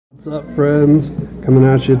What's up, friends? Coming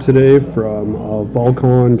at you today from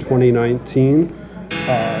Vul-Con 2019.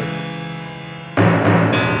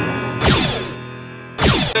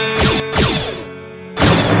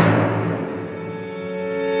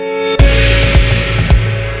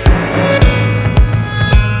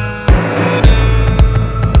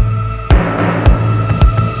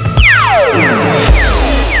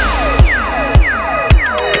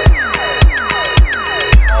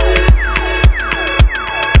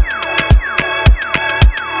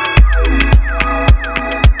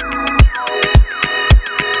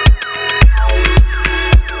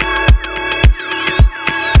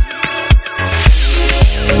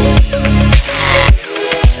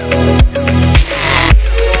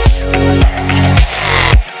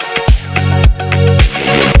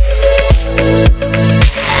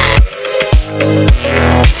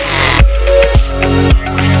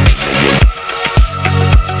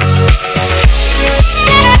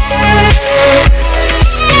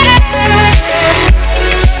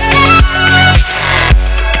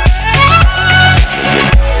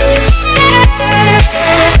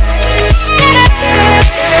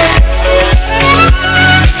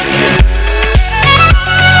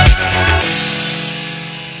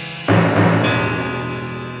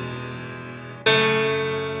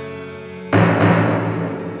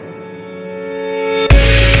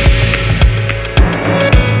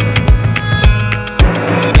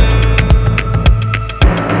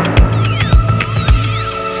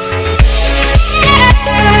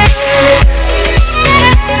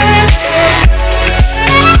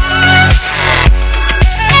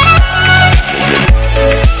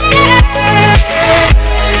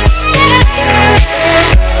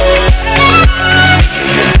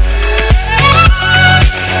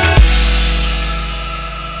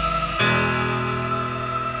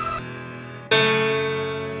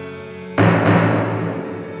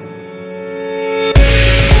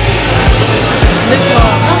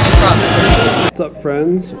 What's up,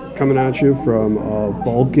 friends? Coming at you from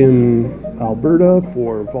Vulcan, Alberta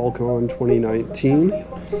for Vul-Con 2019.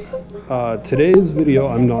 Today's video,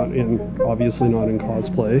 I'm obviously not in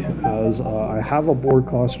cosplay, as I have a board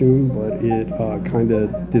costume, but it kind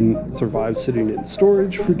of didn't survive sitting in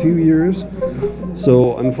storage for 2 years.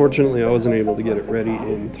 So unfortunately, I wasn't able to get it ready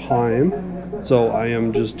in time. So I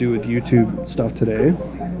am just doing YouTube stuff today.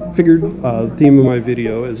 Figured the theme of my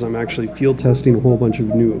video is I'm actually field testing a whole bunch of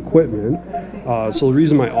new equipment. So the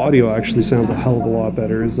reason my audio actually sounds a hell of a lot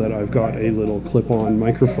better is that I've got a little clip-on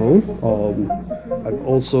microphone. I've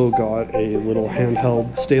also got a little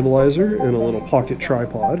handheld stabilizer and a little pocket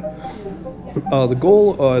tripod. The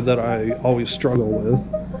goal that I always struggle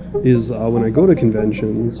with is when I go to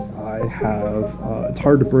conventions, it's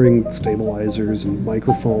hard to bring stabilizers and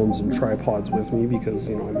microphones and tripods with me because,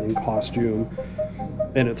 you know, I'm in costume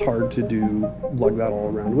and it's hard to lug that all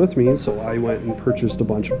around with me. So I went and purchased a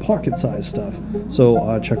bunch of pocket-sized stuff.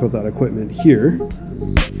 So check out that equipment here.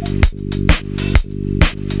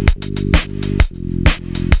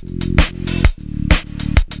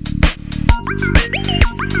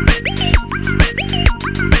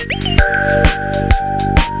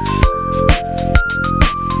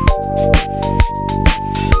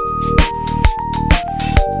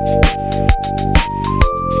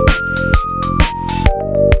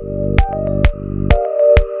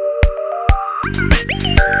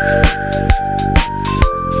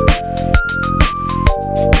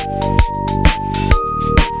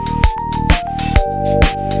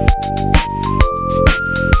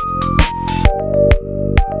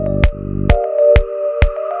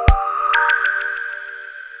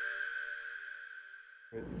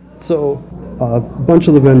 So a bunch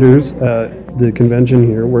of the vendors at the convention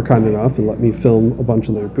here were kind enough and let me film a bunch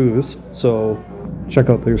of their booths. So check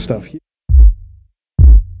out their stuff here.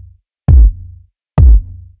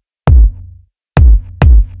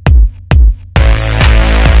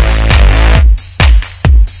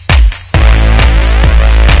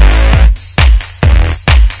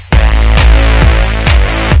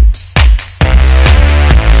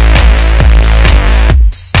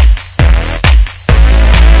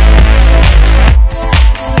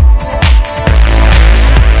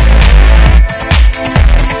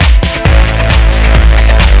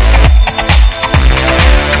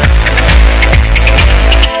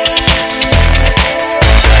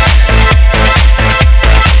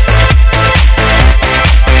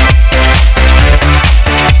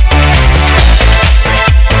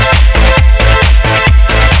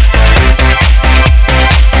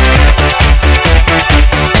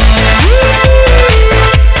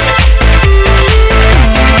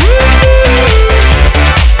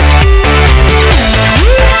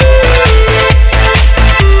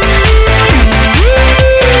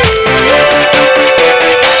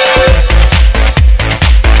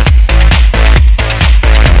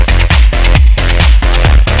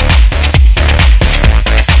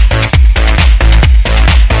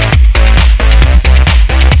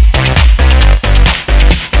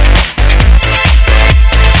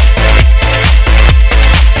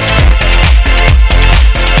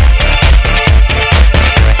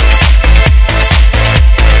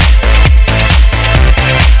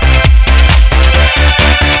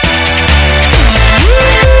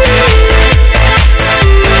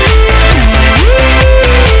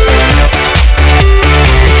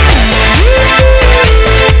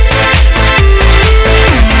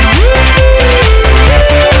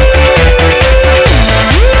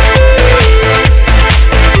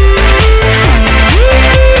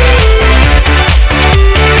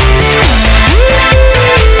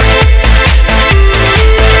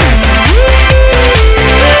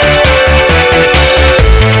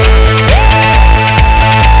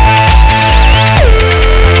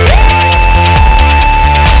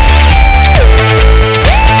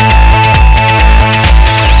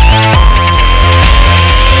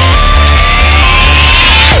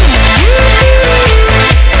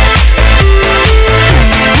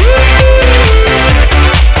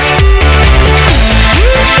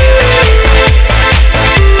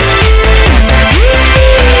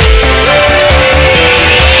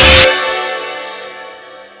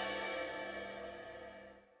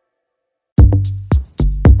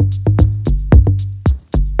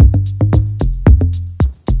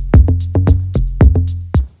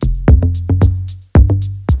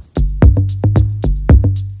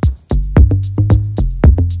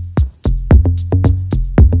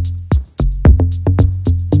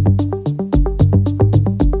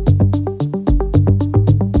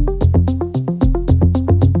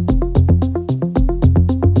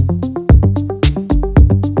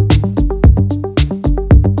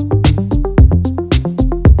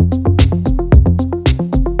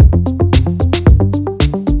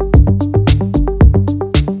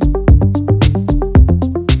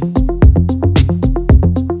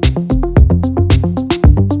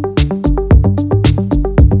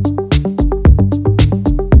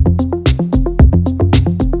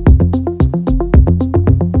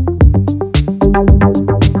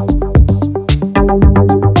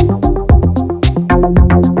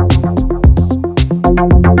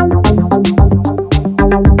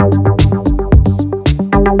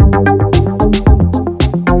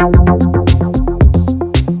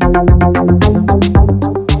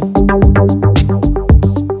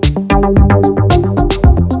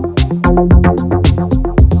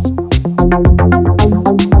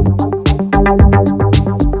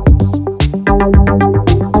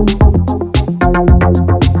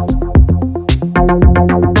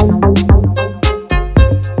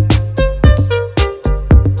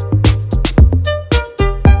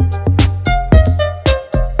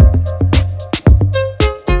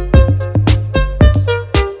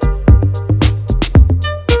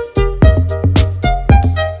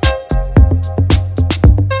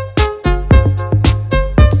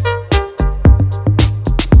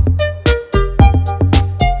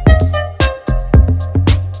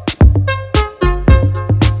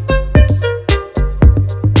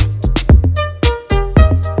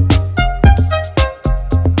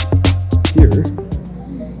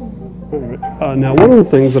 Now, one of the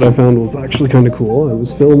things that I found was actually kind of cool. I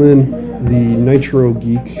was filming the Nitro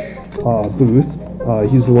Geek booth.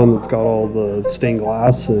 He's the one that's got all the stained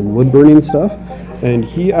glass and wood burning stuff. And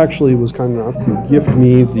he actually was kind enough to gift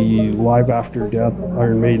me the Live After Death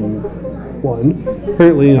Iron Maiden one.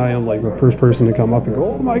 Apparently, I am like the first person to come up and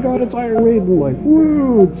go, "Oh my God, it's Iron Maiden!" Like,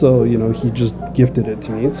 woo! So, you know, he just gifted it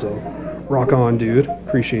to me. So, rock on, dude.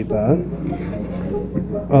 Appreciate that.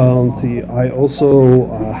 Let's see. I also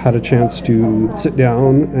had a chance to sit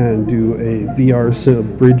down and do a VR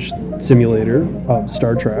bridge simulator of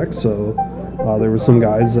Star Trek. So, there were some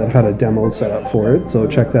guys that had a demo set up for it. So,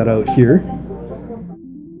 check that out here.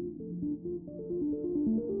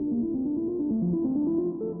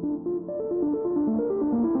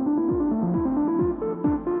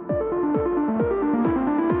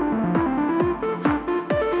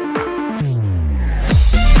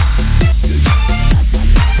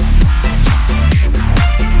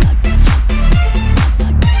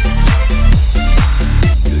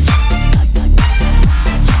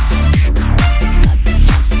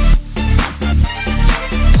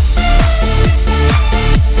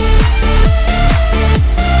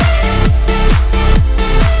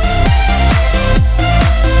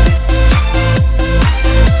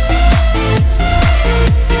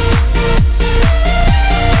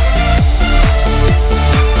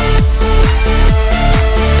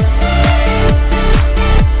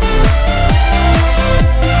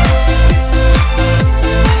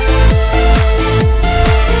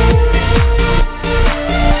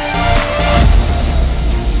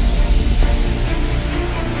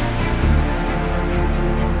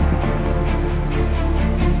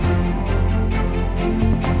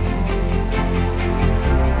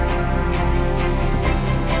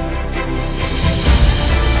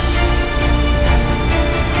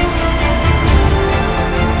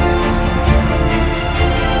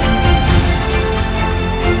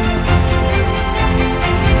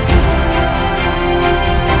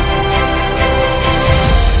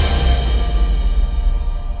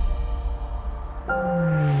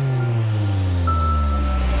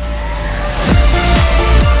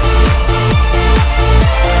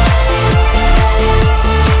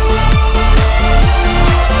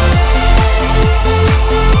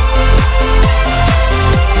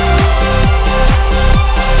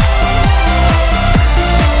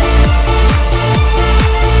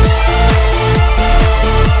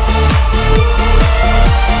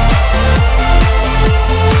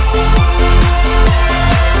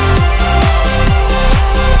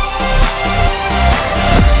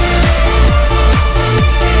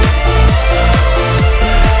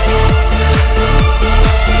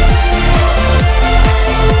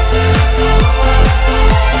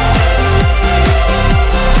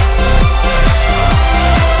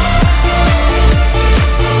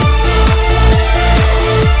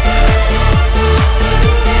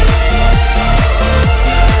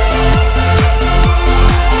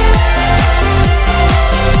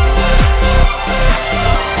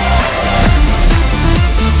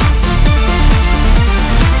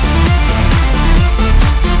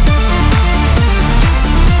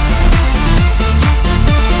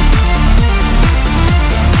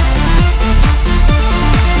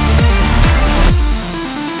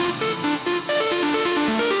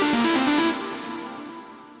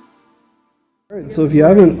 Alright, so if you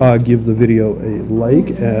haven't, give the video a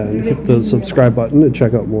like and hit the subscribe button to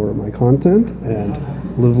check out more of my content, and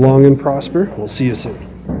live long and prosper. We'll see you soon.